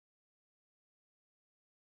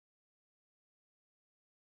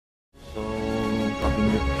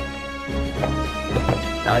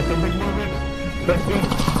I can make movement.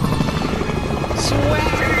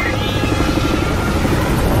 Sweat!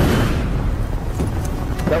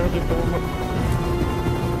 That was just the one.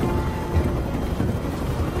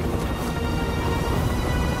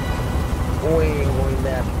 Going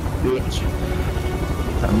that bitch.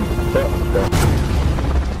 I'm fucked up.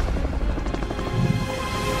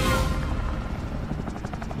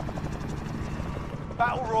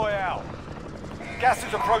 Battle Royale. Gas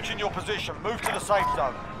is approaching your position. Move to the safe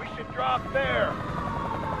zone. We should drop there.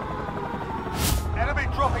 Enemy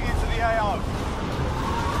dropping into the AO.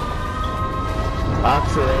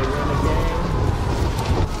 Oxford, they win the game.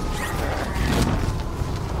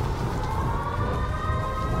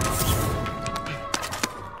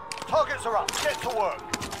 Targets are up. Get to work.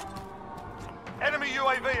 Enemy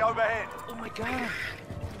UAV overhead. Oh my god.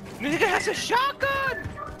 Nigga has a shotgun!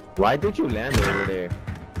 Why did you land over there?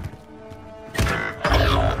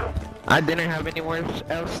 I didn't have anywhere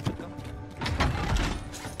else to go.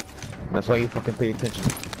 That's why you fucking pay attention.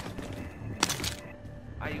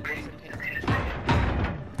 I wasn't paying attention.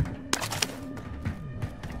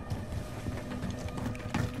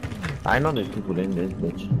 I know there's people in this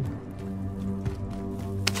bitch.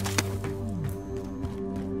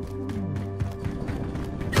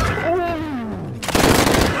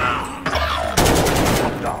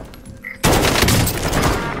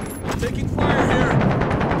 Taking fire here.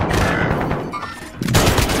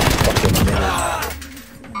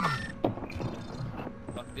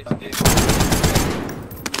 Fuck this dude.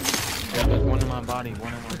 Yeah, there's one in my body,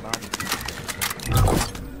 one in my body.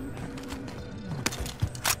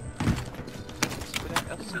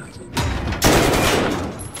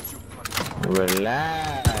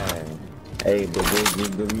 Relax. Hey, but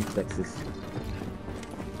the reflexes.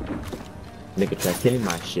 Nigga try killing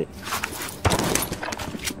my shit.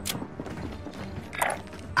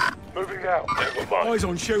 Moving now. Eyes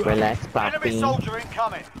on shooter. Relax, Enemy papi. soldier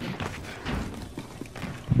incoming.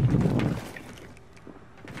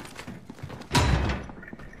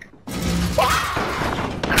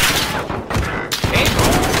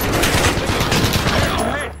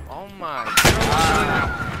 Oh my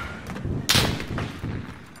god.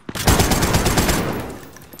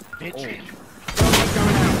 Bitch.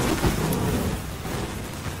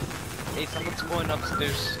 Hey, someone's going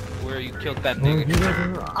upstairs where you killed that nigga.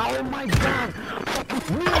 Oh my god!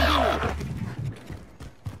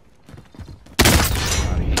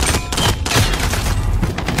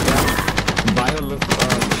 Bio looks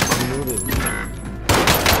muted.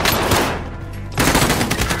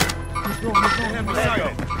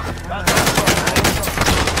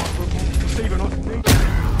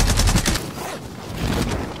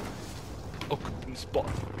 Oh, in spot.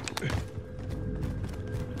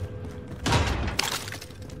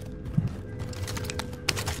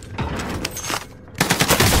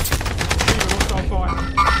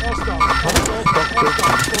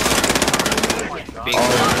 Big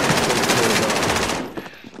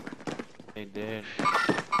They did.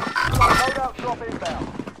 Loadout drop inbound.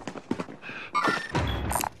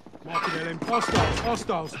 Marking them.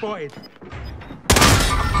 Hostile spotted.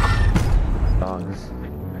 Dogs.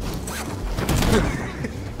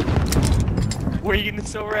 Where you gonna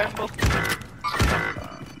sell Rambo?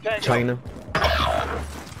 China.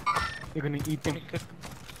 You're gonna eat them.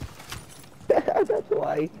 That's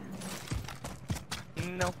why.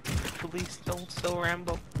 No, please don't sell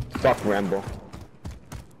Rambo. Fuck Rambo.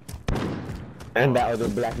 And that other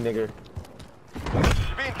black nigger.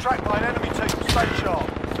 You're being tracked by an enemy team. Stay sharp.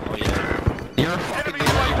 Oh yeah. You're a fucking Enemy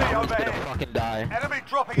UAV nigga. I'm overhead. gonna fucking die. Enemy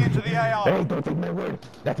dropping into the AO. Hey, don't take my word.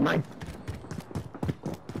 That's mine.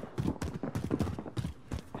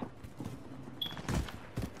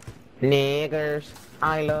 Niggers.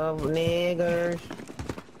 I love niggers.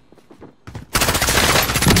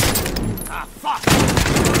 Ah, fuck!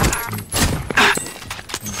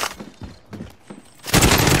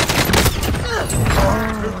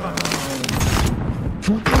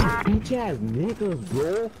 Fucking bitch ass niggas,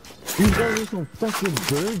 bro. These guys are some fucking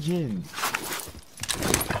virgins.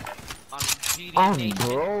 On GD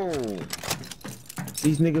Bro.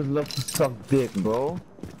 These niggas love to suck dick, bro.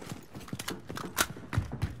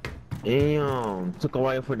 Damn. Took a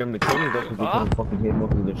while for them to kill me though, because they couldn't fucking hit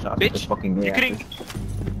most of the shots with Bitch, their fucking you gay couldn't.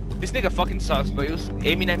 asses. This nigga fucking sucks, but he was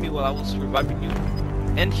aiming at me while I was reviving you,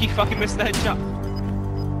 and he fucking missed that shot.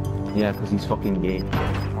 Yeah, because he's fucking gay.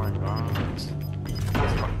 Oh my god.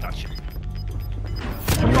 Fuck that shit.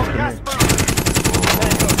 We've got gas moving.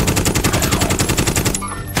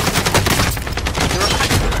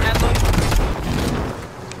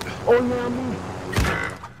 Oh yeah, I'm in.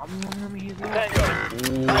 Tango.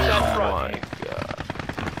 Oh my god.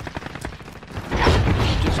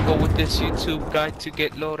 go with this YouTube guide to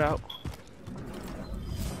get loadout.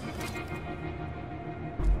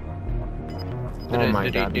 Oh my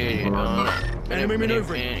god. Enemy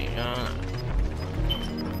maneuvering.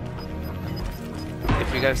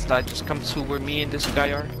 If you guys die, just come to where me and this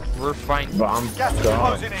guy are. We're fine. But I'm Gas is gone.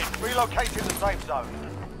 closing in. Relocating the safe zone.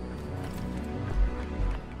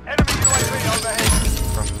 Enemy UAV overhead.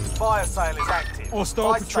 Fire sale is active.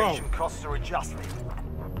 Hostile Buy patrol. station costs are adjusted.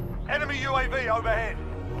 Enemy UAV overhead.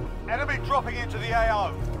 Enemy dropping into the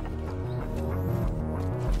AO.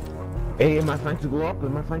 Hey, am I fine to go up?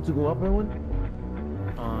 Am I fine to go up, everyone?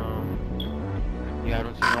 Yeah, I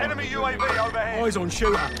don't see no one. Enemy UAV overhead. Eyes on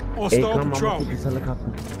shooter. Hey, Hostile come on, patrol. take this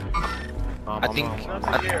helicopter. I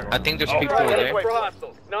think there's people there.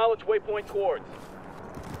 Knowledge waypoint towards.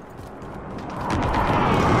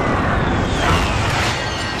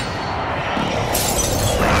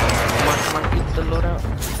 Come on, get the loadout.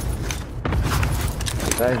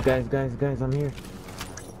 Guys, I'm here.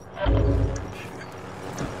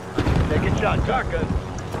 Taking shot, shotgun.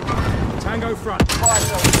 Tango front. Fire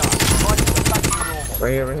sale is done. Prices are back to normal.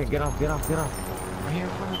 Right here, get off. Right here,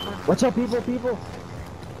 front. Watch out, people.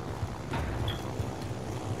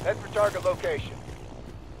 Head for target location.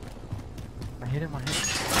 I hit him.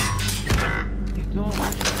 He's going.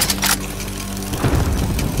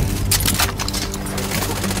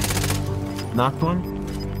 Knocked one.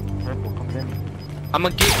 Purple, come in. I'm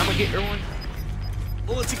gonna get everyone.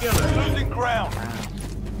 Pull it together. Losing ground.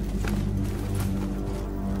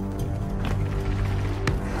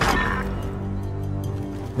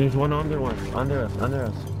 There's one under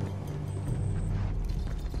us.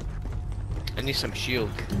 I need some shield.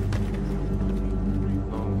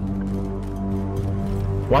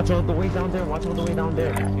 Watch all the way down there.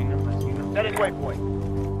 Setting waypoint.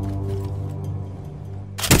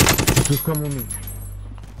 Just come with me.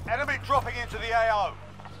 Enemy dropping into the AO.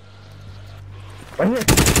 Right here.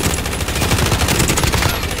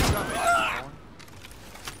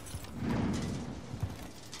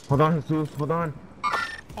 Hold on, Jesus, hold on.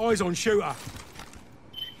 Eyes on shooter.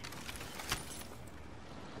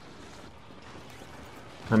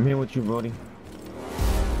 I'm here with you, Brody.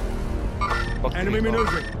 Enemy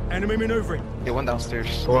maneuvering. They went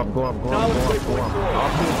downstairs. Go up. Knowledge waypoint towards.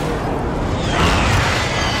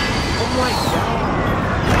 Oh my god!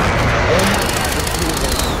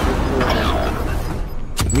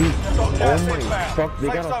 Got gas Oh my inbound. fuck, they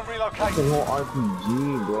Safe got zone a fucking relocated. whole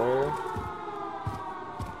RPG, bro.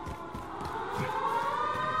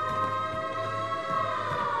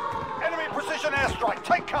 Enemy precision airstrike.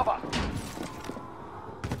 Take cover.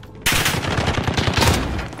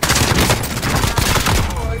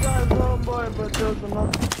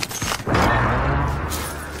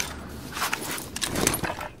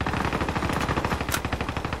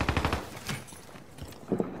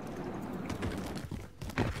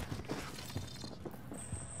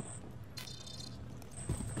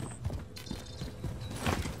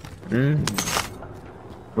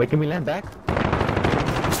 Wait, can we land back?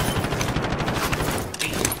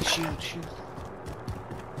 Shoot.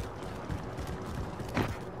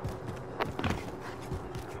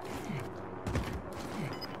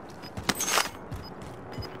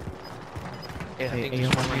 Yeah, I think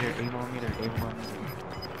there's 1 meter. 8 meter.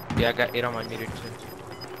 Yeah, I got 8 on my meter too.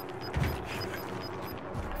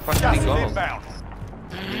 Fuck, Gas we is go. inbound.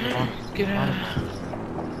 Get out.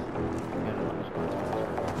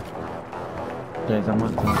 Guys, I'm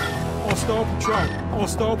on top. Hostile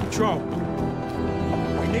patrol.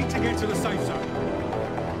 We need to get to the safe zone.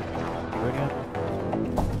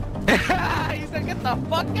 He said, get the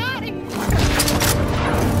fuck out of here.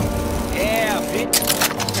 Yeah, bitch.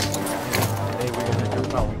 Hey, we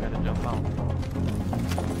gotta jump out.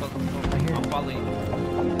 I'll follow you.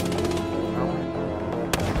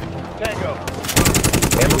 Tango.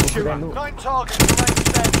 Shooter. 9 targets remain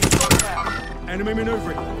standing. Shot down. Enemy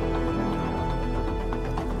maneuvering.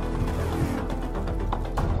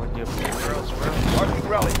 Where else? Marking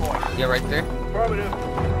rally point. Yeah, right there. Affirmative.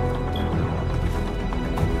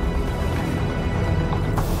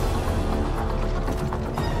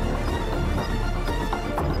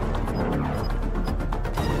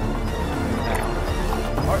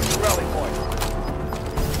 Marking rally point.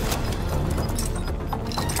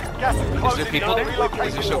 Gas is Is closing there in. people there? Relocating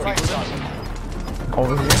Is there the still safe people zone.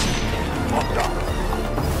 Over here. Locked up.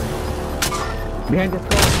 Behind this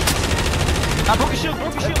car. I broke a shield.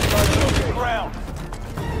 Losing ground.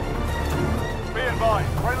 Be advised.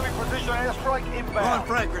 Friendly precision airstrike inbound.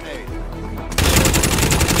 frag grenade.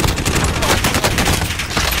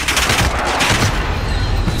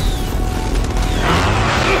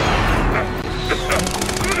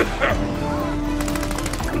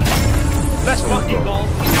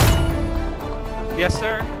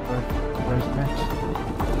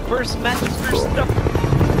 first match, first stuff.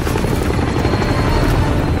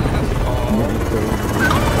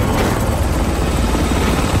 Nice.